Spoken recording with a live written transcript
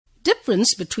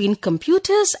difference between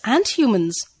computers and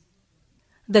humans.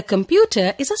 The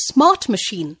computer is a smart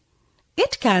machine.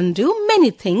 It can do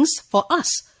many things for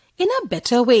us in a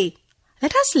better way.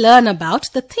 Let us learn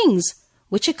about the things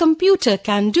which a computer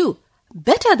can do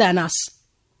better than us.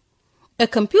 A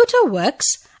computer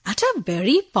works at a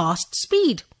very fast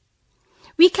speed.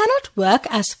 We cannot work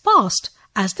as fast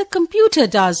as the computer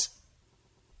does.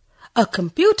 A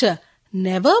computer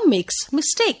never makes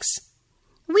mistakes.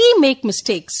 We make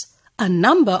mistakes a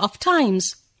number of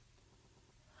times.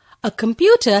 A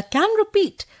computer can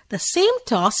repeat the same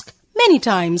task many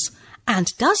times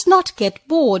and does not get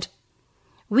bored.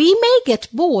 We may get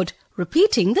bored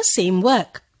repeating the same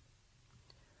work.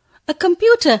 A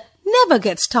computer never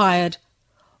gets tired.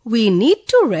 We need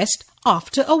to rest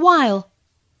after a while.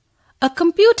 A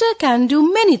computer can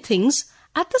do many things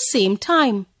at the same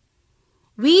time.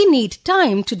 We need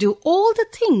time to do all the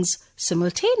things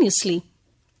simultaneously.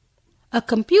 A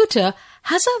computer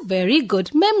has a very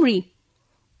good memory.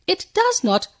 It does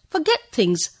not forget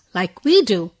things like we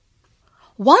do.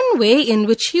 One way in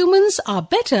which humans are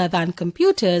better than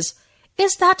computers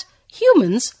is that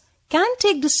humans can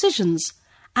take decisions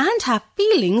and have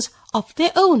feelings of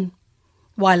their own,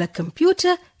 while a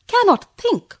computer cannot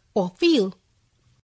think or feel.